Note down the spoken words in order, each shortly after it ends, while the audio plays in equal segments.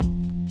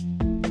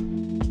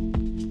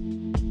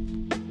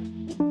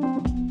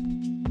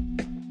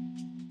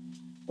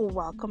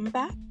Welcome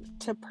back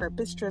to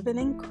Purpose Driven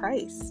in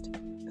Christ.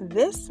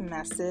 This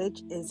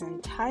message is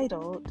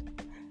entitled,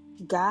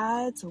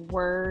 God's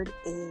Word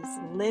is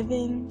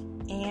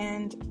Living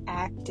and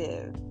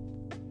Active.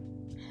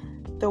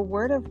 The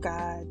Word of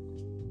God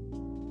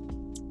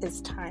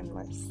is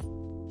timeless.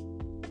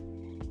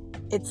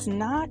 It's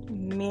not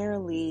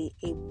merely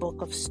a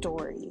book of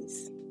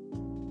stories,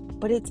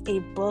 but it's a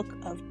book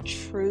of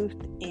truth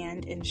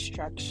and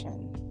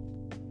instruction.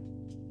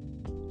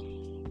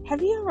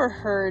 Have you ever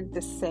heard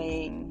the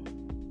saying,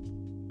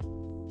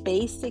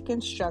 basic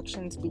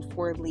instructions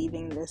before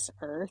leaving this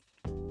earth?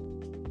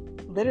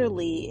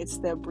 Literally, it's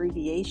the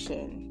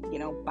abbreviation,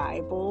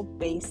 Bible,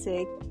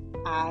 basic,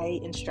 I,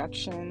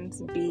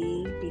 instructions,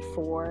 B,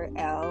 before,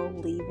 L,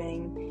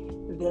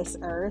 leaving this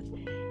earth.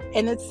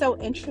 And it's so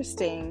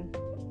interesting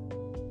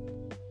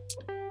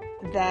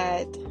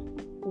that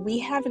we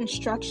have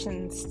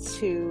instructions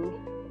to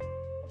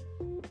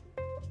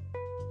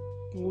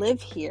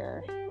live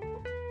here,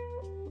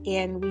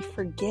 and we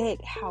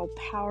forget how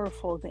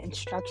powerful the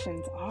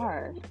instructions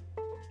are.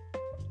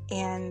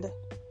 And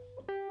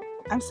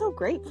I'm so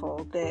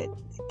grateful that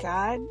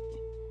God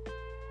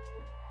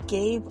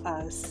gave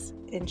us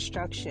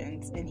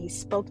instructions and He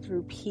spoke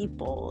through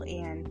people,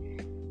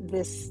 and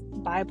this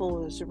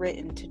Bible was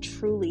written to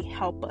truly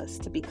help us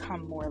to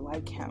become more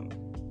like Him.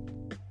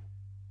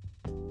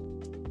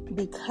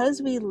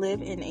 Because we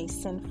live in a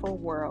sinful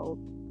world,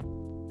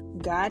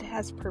 God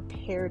has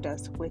prepared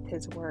us with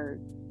His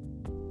Word.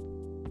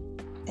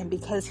 And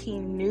because He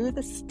knew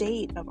the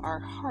state of our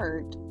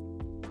heart,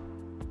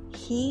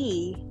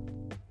 He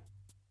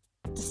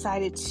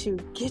decided to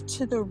get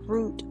to the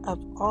root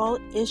of all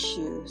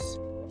issues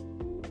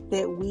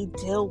that we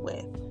deal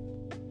with.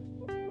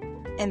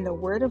 And the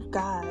Word of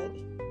God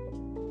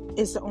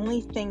is the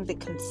only thing that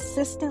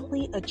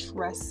consistently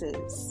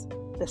addresses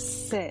the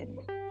sin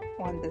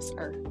on this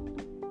earth.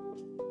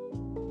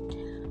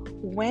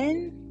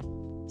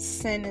 When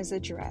sin is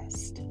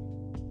addressed,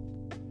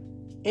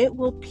 it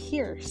will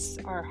pierce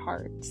our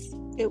hearts.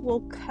 It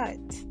will cut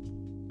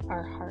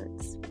our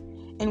hearts.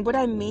 And what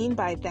I mean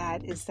by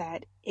that is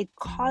that it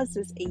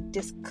causes a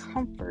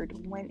discomfort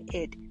when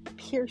it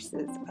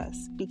pierces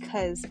us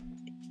because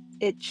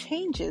it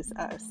changes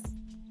us.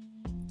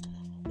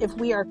 If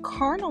we are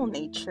carnal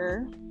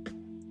nature,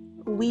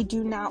 we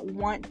do not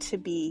want to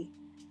be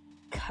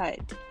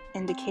cut,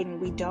 indicating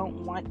we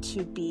don't want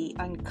to be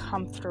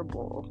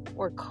uncomfortable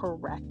or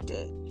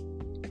corrected.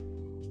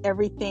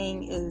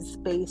 Everything is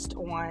based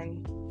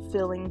on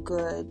feeling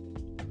good,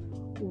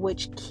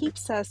 which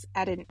keeps us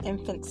at an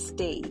infant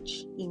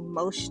stage,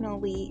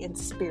 emotionally and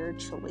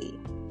spiritually.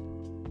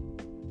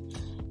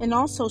 And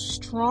also,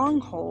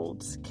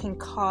 strongholds can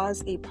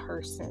cause a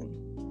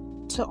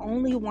person to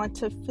only want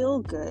to feel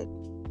good,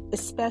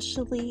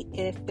 especially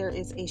if there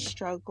is a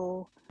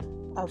struggle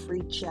of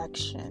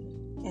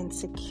rejection,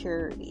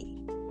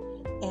 insecurity,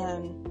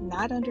 and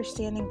not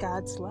understanding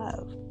God's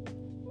love.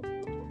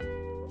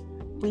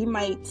 We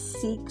might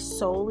seek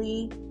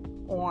solely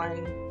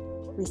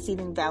on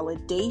receiving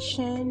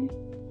validation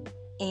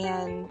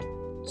and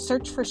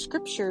search for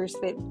scriptures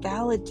that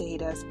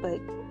validate us but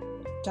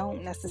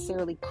don't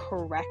necessarily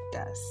correct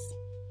us.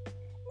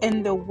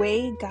 And the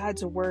way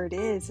God's Word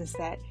is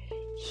that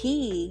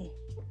He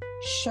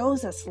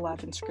shows us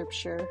love in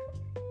Scripture,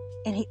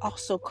 and He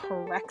also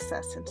corrects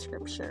us in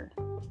Scripture.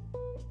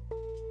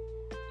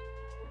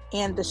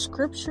 And the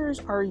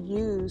Scriptures are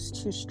used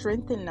to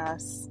strengthen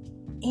us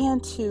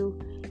and to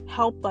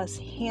help us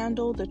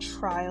handle the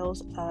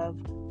trials of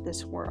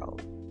this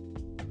world.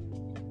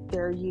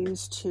 They're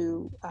used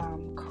to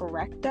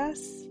correct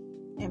us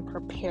and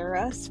prepare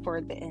us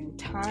for the end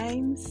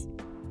times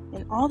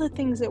and all the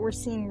things that we're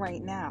seeing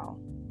right now.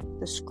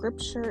 The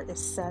Scripture is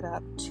set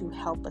up to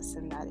help us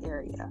in that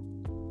area.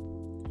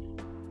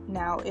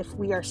 Now, if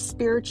we are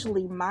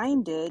spiritually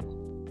minded,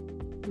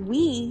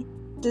 we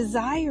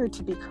desire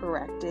to be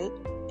corrected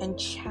and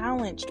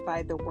challenged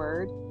by the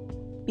Word,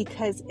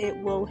 because it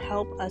will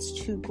help us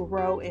to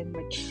grow and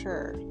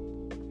mature.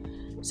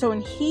 So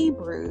in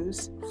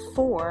Hebrews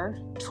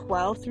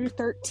 4:12 through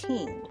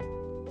 13,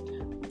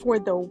 for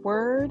the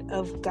Word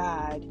of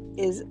God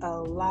is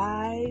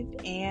alive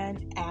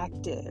and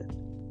active,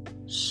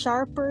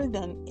 sharper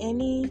than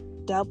any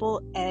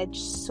double-edged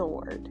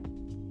sword.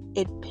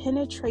 It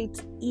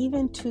penetrates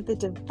even to the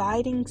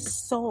dividing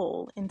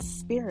soul and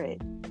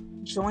spirit,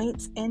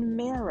 joints and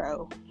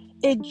marrow.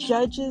 It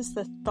judges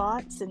the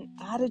thoughts and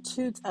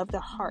attitudes of the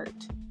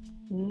heart.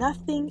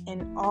 Nothing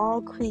in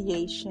all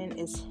creation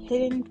is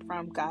hidden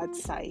from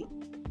God's sight.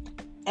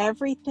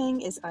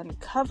 Everything is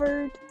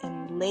uncovered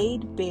and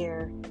laid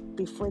bare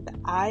before the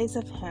eyes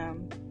of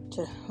Him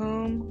to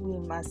whom we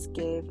must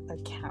give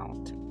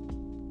account.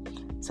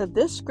 So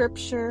this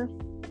scripture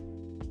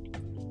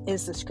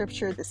is the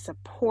scripture that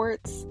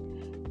supports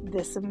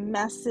this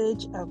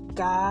message of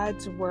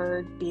God's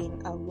Word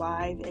being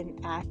alive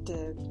and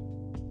active.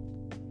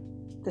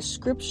 The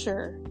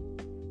scripture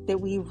that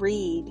we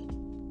read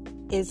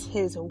is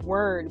His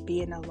Word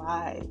being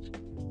alive.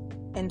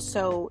 And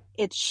so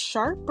it's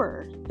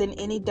sharper than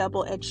any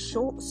double-edged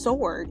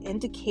sword,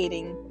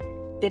 indicating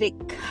that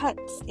it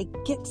cuts, it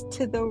gets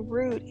to the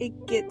root,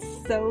 it gets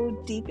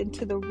so deep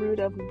into the root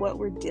of what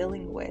we're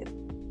dealing with.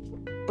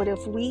 But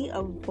if we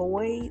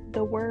avoid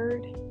the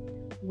word,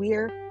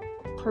 we're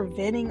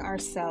preventing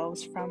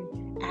ourselves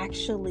from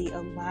actually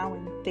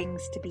allowing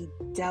things to be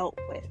dealt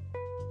with.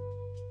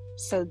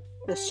 So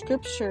the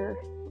scripture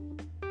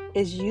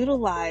is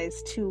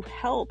utilized to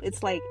help.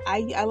 It's like,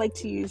 I like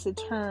to use the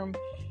term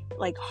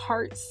like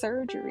heart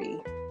surgery.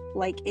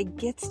 Like, it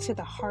gets to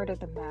the heart of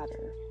the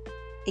matter.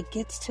 It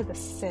gets to the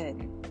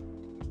sin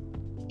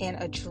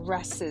and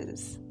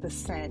addresses the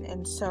sin.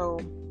 And so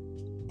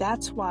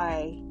that's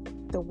why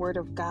the word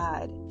of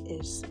God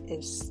is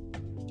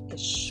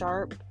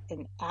sharp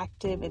and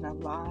active and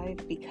alive,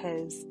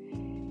 because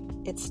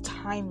it's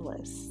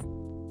timeless.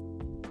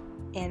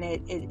 And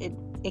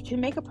it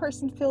can make a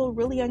person feel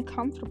really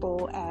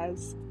uncomfortable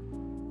as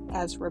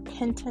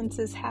repentance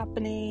is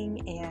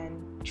happening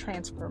and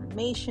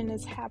transformation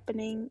is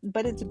happening,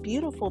 but it's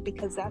beautiful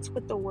because that's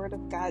what the word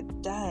of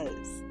God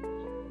does.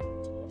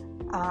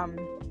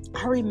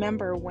 I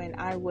remember when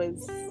I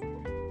was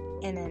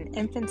in an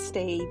infant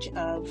stage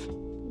of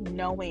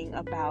knowing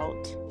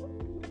about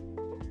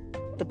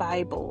the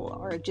Bible,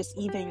 or just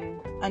even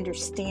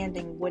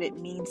understanding what it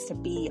means to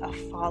be a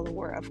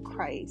follower of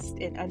Christ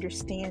and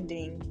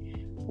understanding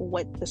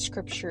what the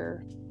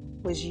scripture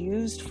was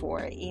used for.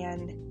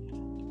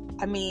 And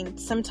I mean,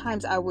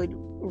 sometimes I would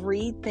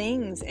read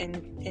things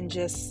and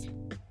just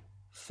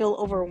feel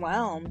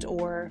overwhelmed,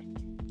 or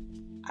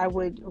I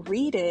would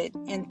read it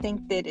and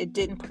think that it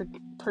didn't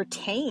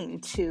pertain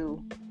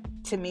to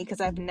me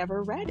because I've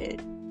never read it.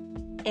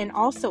 And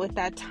also at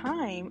that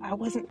time, I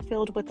wasn't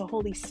filled with the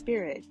Holy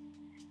Spirit.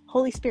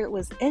 Holy Spirit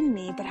was in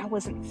me, but I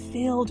wasn't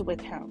filled with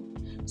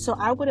him. So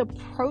I would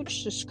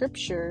approach the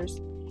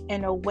scriptures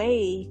in a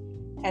way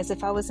as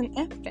if I was an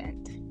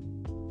infant.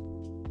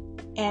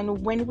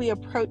 And when we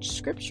approach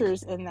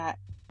scriptures in that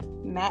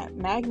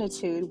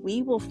magnitude,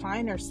 we will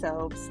find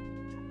ourselves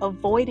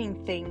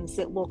avoiding things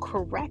that will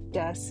correct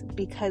us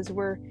because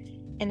we're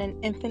in an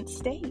infant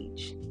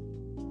stage.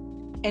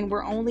 And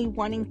we're only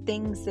wanting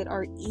things that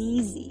are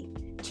easy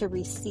to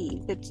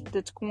receive,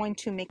 that's going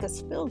to make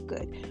us feel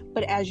good.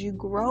 But as you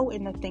grow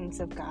in the things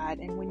of God,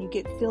 and when you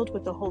get filled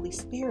with the Holy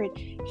Spirit,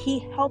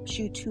 he helps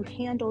you to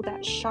handle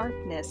that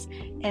sharpness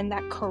and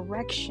that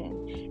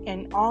correction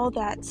and all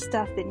that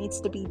stuff that needs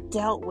to be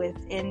dealt with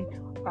in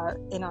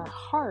our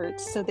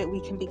hearts, so that we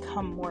can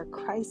become more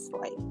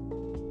Christ-like.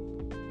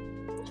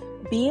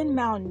 Being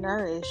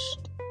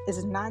malnourished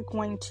is not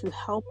going to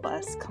help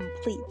us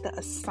complete the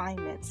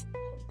assignments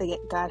that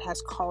God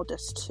has called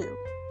us to.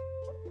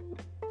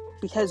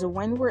 Because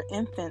when we're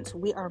infants,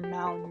 we are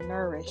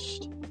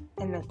malnourished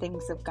in the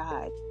things of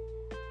God.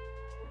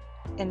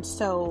 And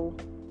so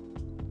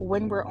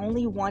when we're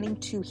only wanting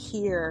to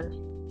hear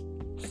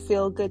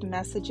feel-good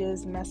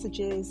messages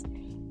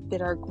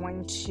that are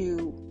going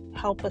to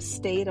help us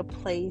stay at a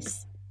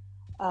place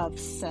of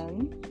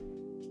sin.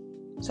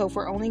 So if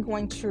we're only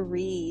going to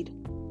read,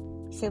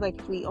 say like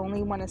if we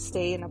only want to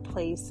stay in a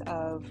place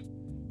of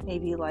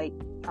maybe like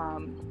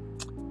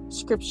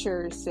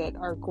scriptures that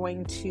are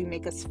going to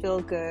make us feel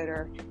good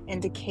or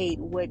indicate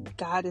what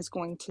God is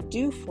going to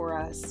do for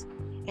us,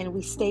 and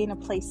we stay in a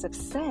place of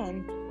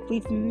sin,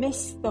 we've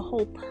missed the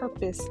whole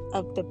purpose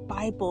of the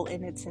Bible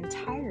in its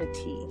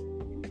entirety.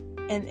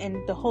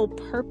 And the whole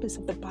purpose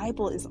of the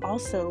Bible is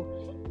also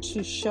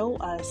to show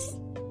us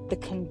the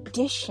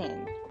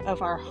condition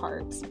of our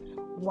hearts,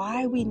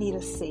 why we need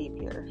a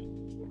Savior,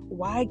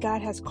 why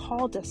God has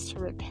called us to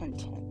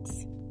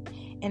repentance,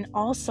 and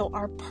also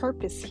our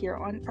purpose here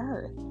on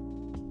earth.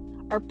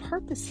 Our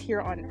purpose here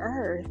on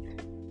earth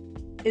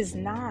is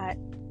not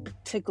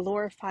to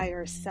glorify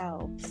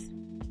ourselves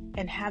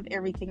and have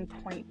everything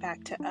point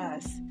back to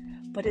us,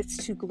 but it's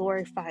to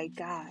glorify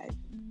God.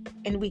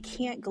 And we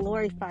can't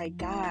glorify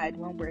God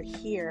when we're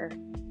here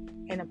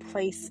in a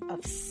place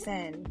of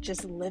sin,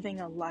 just living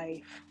a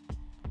life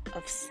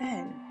of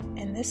sin.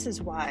 And this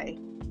is why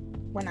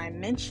when I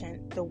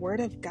mentioned the Word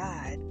of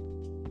God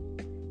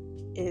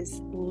is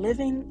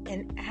living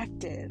and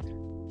active,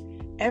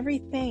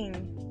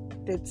 everything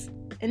that's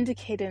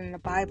indicated in the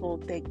Bible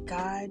that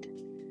God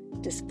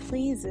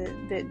displeases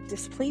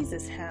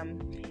him,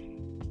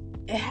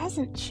 it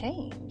hasn't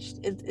changed.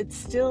 It's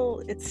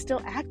still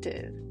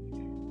active.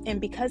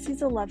 And because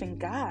he's a loving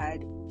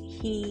God,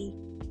 he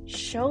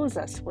shows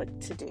us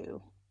what to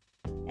do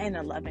in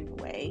a loving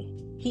way.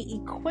 He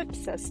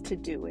equips us to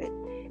do it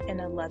in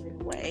a loving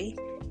way.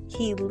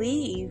 He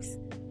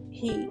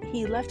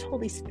left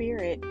Holy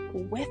Spirit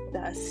with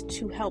us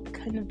to help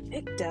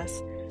convict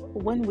us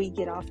when we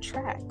get off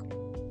track.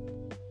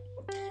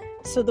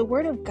 So the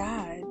Word of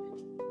God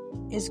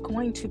is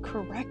going to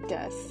correct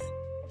us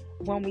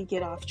when we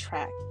get off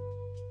track,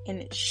 and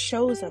it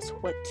shows us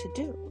what to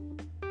do.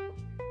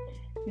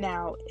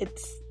 Now,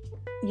 it's,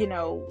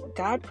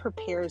 God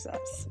prepares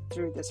us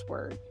through this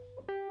word.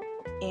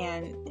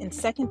 And in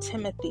 2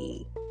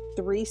 Timothy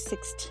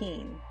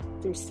 3:16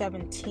 through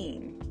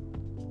 17,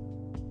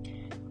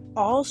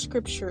 All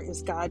scripture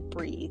is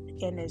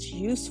God-breathed and is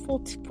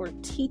useful for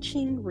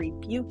teaching,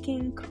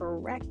 rebuking,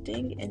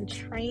 correcting, and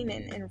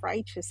training in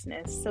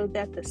righteousness, so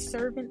that the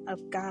servant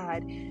of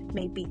God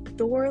may be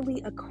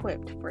thoroughly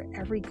equipped for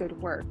every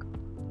good work.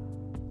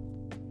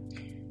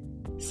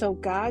 So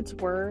God's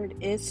word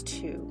is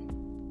to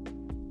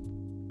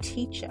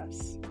teach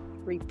us,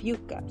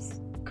 rebuke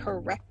us,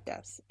 correct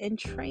us, and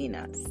train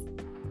us.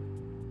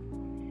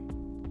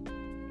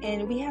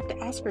 And we have to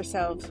ask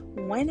ourselves,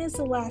 when is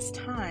the last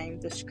time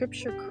the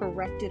scripture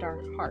corrected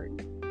our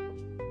heart?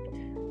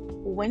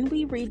 When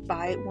we read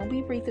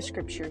the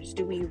scriptures,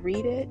 do we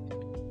read it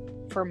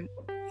for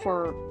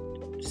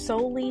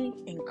solely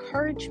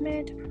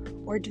encouragement,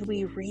 or do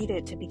we read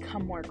it to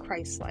become more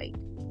Christ-like?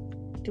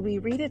 Do we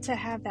read it to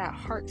have that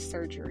heart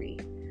surgery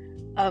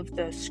of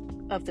the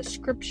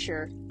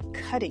scripture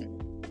cutting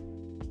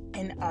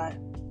in a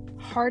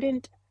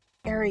hardened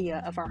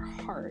area of our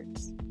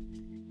hearts?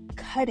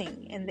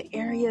 Cutting in the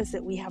areas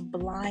that we have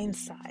blind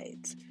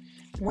sides.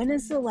 When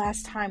is the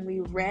last time we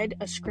read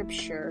a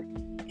scripture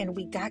and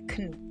we got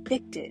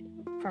convicted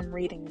from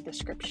reading the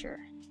scripture?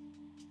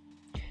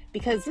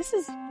 Because this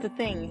is the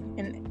thing,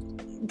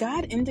 and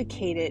God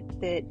indicated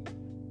that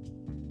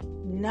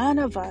none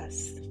of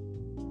us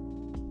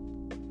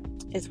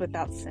is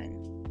without sin.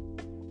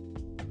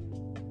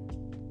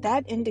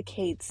 That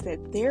indicates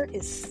that there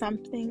is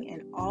something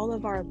in all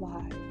of our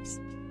lives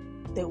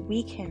that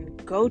we can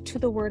go to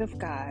the Word of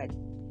God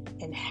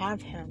and have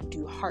Him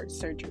do heart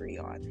surgery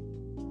on.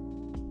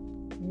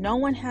 No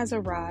one has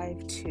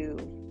arrived to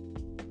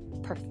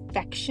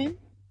perfection.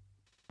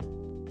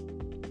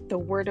 The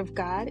Word of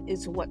God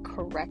is what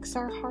corrects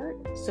our heart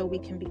so we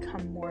can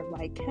become more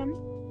like Him.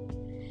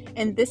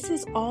 And this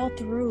is all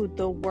through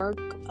the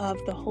work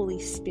of the Holy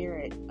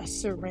Spirit, a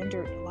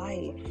surrendered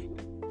life.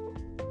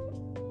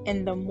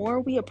 And the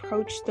more we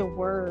approach the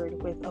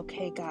word with,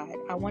 okay, God,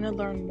 I want to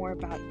learn more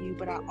about you,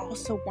 but I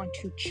also want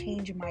to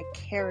change my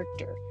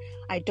character.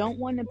 I don't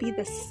want to be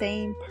the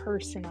same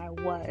person I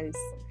was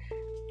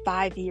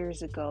 5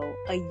 years ago,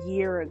 a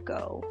year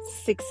ago,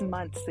 6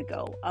 months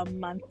ago, a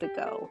month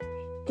ago.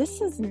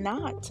 This is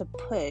not to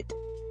put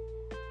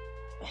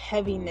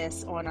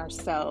heaviness on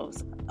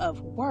ourselves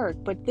of work,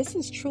 but this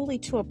is truly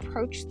to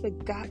approach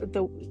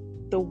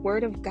the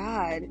word of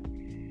God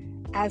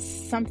as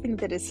something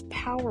that is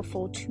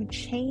powerful to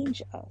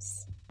change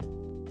us.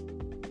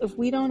 If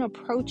we don't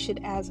approach it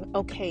as,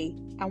 okay,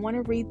 I want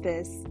to read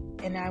this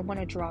and I want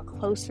to draw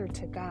closer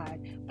to God,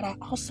 but I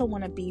also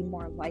want to be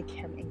more like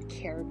Him in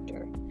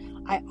character.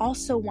 I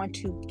also want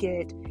to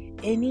get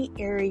any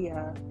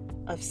area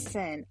of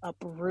sin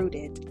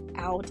uprooted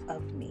out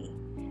of me.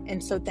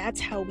 And so that's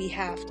how we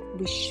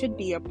should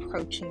be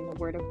approaching the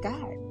Word of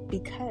God,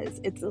 because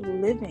it's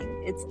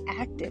living, it's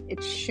active,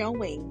 it's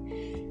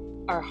showing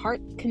our heart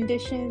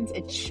conditions,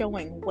 it's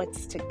showing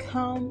what's to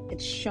come,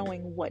 it's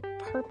showing what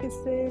purpose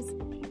is,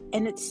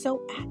 and it's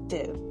so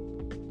active.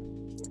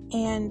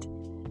 And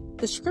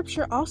the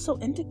scripture also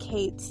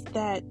indicates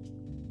that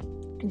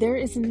there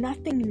is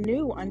nothing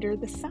new under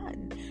the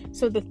sun.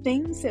 So the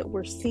things that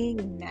we're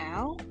seeing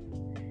now,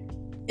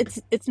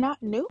 it's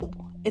not new.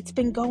 It's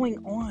been going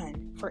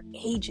on for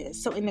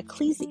ages. So in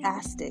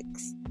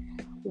Ecclesiastes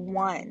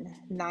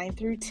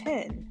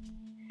 1:9-10,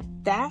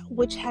 that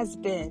which has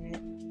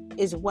been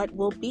is what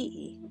will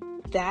be.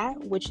 That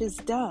which is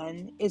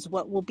done is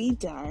what will be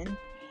done,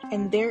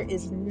 and there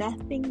is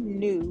nothing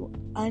new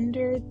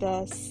under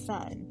the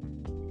sun.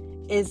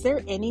 Is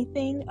there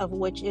anything of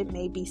which it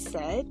may be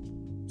said,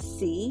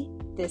 see,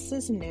 this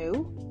is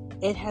new?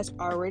 It has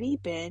already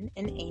been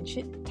in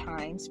ancient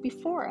times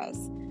before us.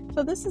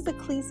 So this is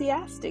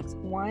Ecclesiastes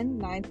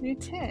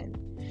 1:9-10.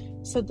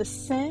 So the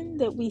sin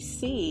that we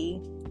see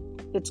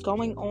that's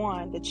going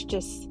on, that's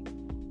just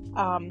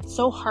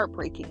so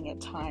heartbreaking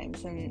at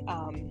times, and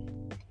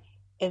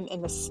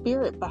the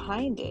spirit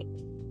behind it.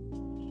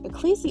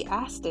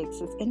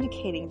 Ecclesiastes is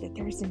indicating that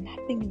there's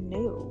nothing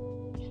new.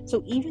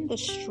 So even the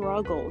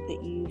struggle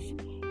that you've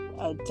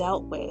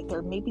dealt with,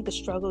 or maybe the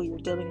struggle you're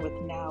dealing with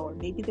now, or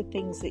maybe the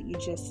things that you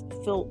just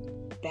feel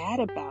bad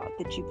about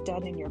that you've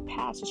done in your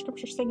past, the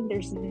scripture is saying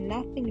there's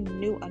nothing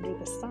new under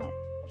the sun.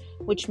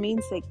 Which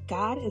means that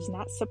God is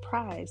not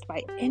surprised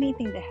by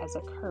anything that has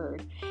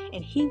occurred,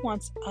 and He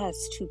wants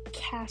us to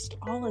cast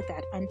all of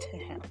that unto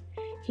Him.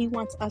 He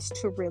wants us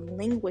to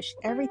relinquish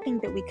everything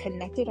that we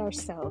connected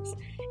ourselves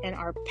in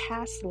our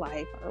past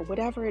life or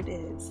whatever it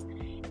is,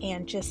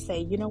 and just say,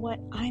 you know what,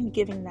 I'm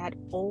giving that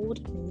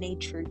old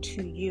nature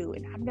to you,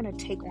 and I'm going to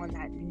take on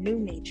that new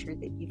nature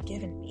that you've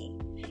given me,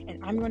 and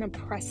I'm going to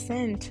press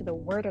into the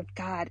Word of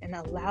God and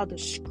allow the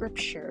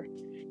scripture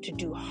to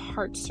do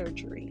heart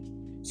surgery,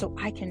 so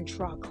I can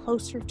draw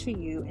closer to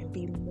you and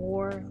be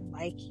more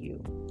like you.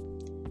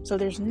 So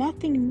there's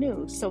nothing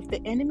new. So if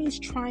the enemy's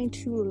trying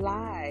to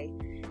lie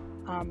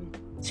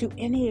to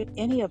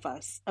any of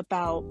us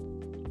about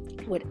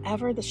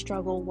whatever the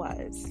struggle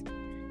was,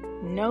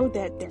 know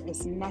that there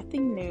is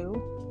nothing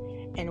new,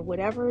 and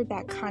whatever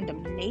that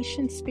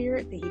condemnation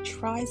spirit that he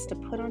tries to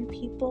put on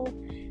people,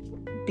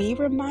 be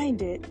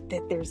reminded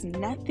that there's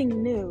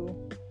nothing new,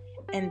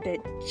 and that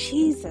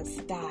Jesus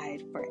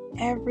died for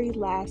every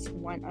last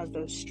one of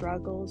those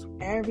struggles,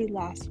 every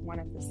last one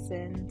of the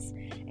sins,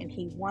 and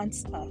he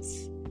wants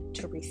us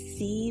to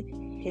receive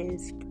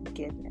his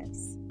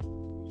forgiveness.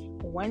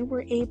 When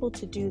we're able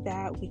to do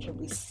that, we can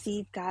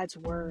receive God's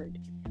word.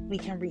 We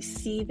can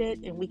receive it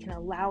and we can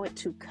allow it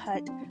to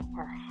cut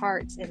our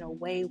hearts in a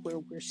way where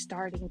we're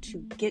starting to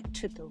get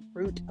to the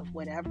root of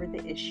whatever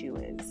the issue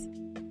is.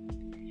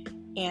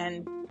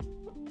 And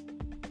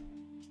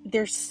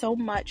there's so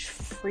much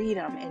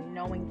freedom in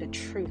knowing the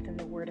truth in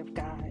the Word of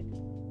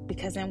God,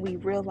 because then we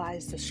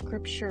realize the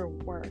Scripture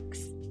works.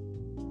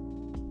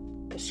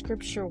 The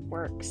Scripture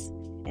works.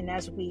 And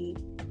as we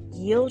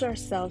yield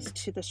ourselves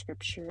to the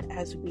Scripture,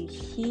 as we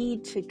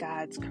heed to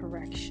God's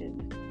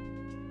correction,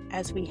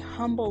 as we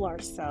humble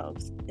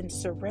ourselves and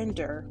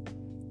surrender,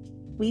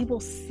 we will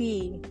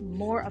see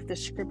more of the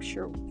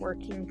Scripture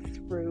working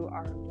through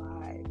our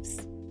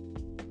lives.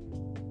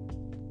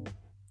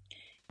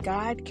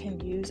 God can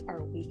use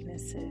our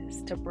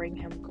weaknesses to bring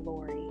him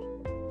glory.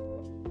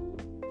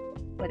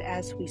 But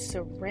as we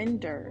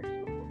surrender,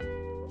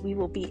 we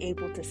will be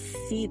able to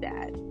see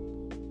that.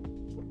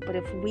 But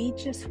if we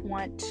just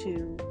want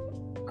to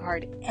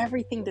guard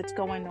everything that's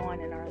going on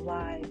in our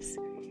lives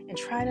and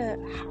try to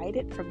hide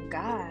it from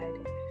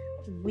God,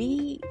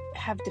 we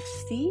have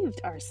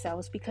deceived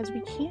ourselves, because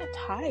we can't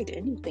hide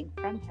anything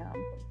from him.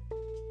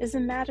 As a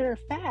matter of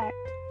fact,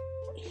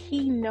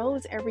 he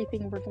knows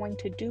everything we're going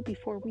to do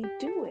before we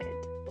do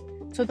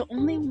it. So the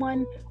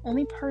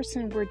only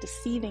person we're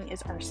deceiving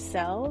is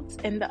ourselves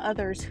and the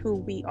others who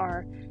we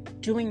are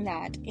doing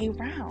that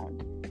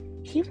around.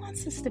 He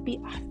wants us to be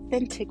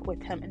authentic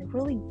with him and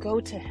really go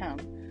to him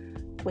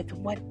with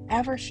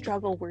whatever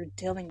struggle we're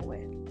dealing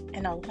with,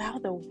 and allow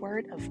the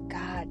word of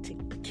God to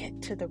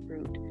get to the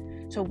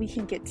root so we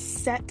can get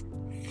set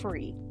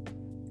free,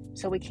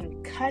 so we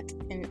can cut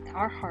in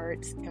our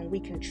hearts and we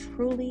can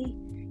truly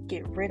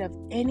get rid of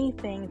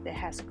anything that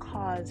has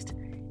caused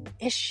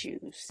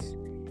issues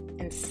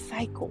and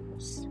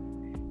cycles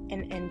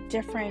and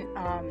different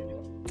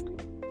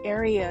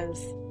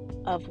areas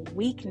of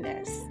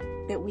weakness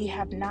that we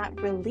have not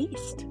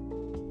released,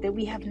 that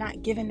we have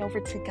not given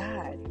over to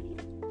God.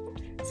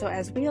 So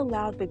as we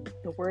allow the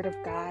Word of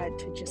God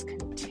to just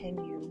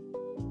continue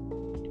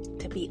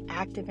to be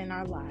active in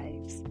our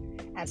lives,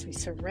 as we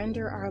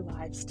surrender our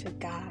lives to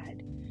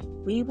God,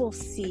 we will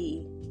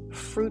see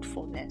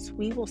fruitfulness.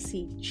 We will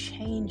see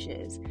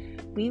changes.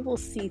 We will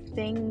see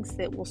things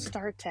that will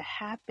start to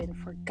happen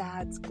for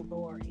God's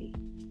glory.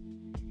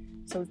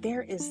 So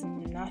there is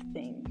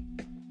nothing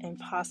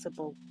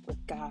impossible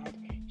with God.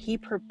 He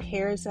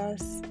prepares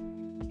us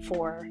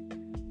for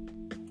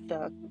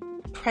the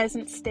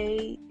present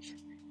stage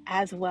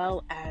as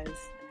well as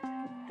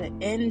the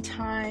end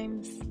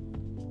times.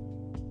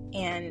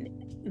 And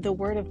the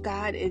Word of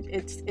God,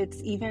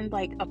 it's even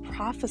like a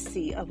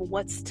prophecy of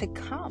what's to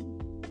come.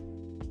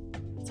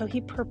 So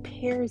he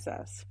prepares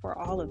us for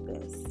all of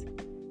this.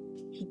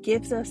 He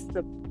gives us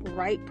the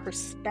right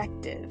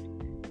perspective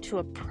to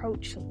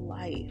approach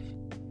life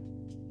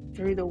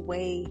through the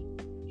way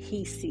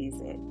he sees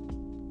it.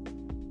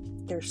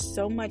 There's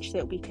so much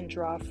that we can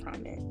draw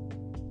from it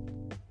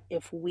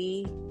if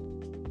we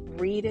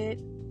read it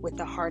with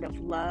a heart of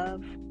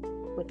love,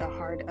 with a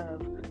heart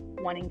of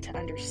wanting to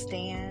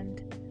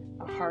understand,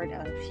 a heart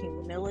of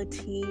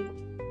humility.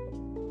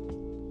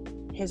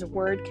 His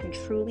word can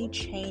truly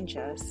change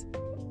us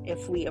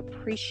if we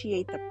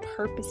appreciate the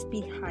purpose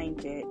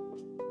behind it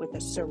with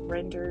a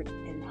surrendered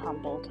and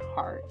humbled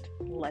heart.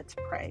 Let's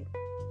pray.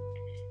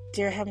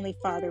 Dear Heavenly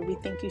Father, we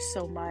thank you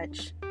so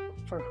much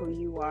for who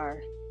you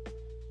are.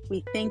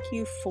 We thank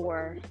you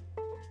for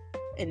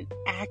an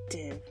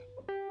active,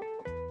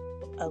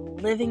 a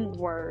living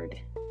word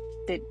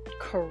that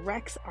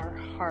corrects our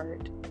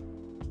heart.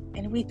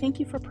 And we thank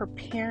you for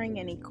preparing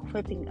and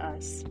equipping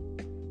us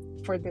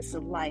for this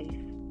life.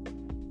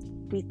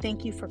 We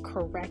thank you for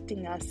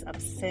correcting us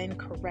of sin,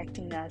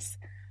 correcting us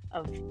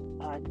of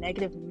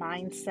negative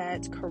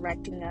mindsets,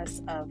 correcting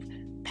us of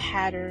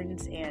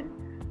patterns and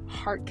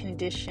heart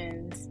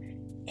conditions,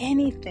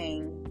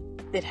 anything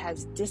that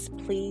has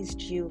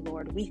displeased you,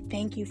 Lord. We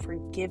thank you for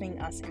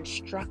giving us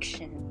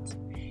instructions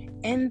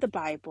in the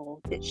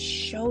Bible that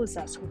shows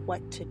us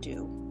what to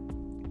do,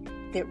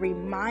 that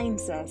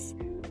reminds us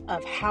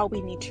of how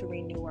we need to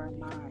renew our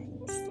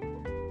minds,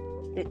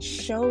 that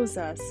shows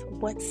us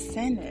what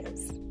sin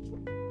is.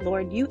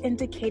 Lord, you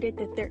indicated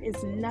that there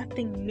is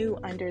nothing new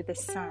under the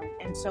sun.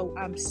 And so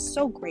I'm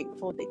so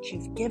grateful that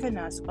you've given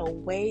us a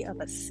way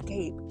of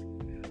escape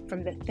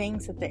from the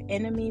things that the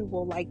enemy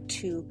will like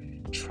to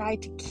try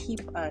to keep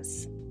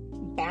us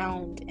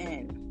bound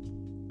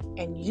in.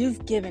 And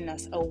you've given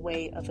us a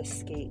way of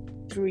escape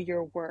through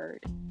your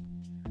word.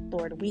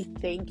 Lord, we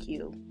thank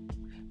you.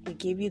 We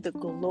give you the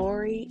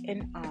glory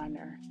and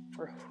honor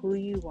for who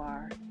you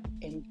are.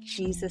 In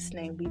Jesus'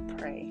 name we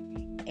pray.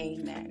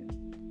 Amen.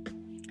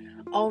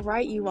 All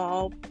right, you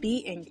all,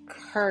 be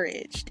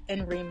encouraged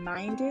and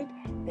reminded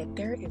that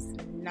there is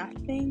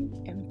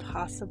nothing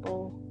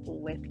impossible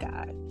with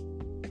God.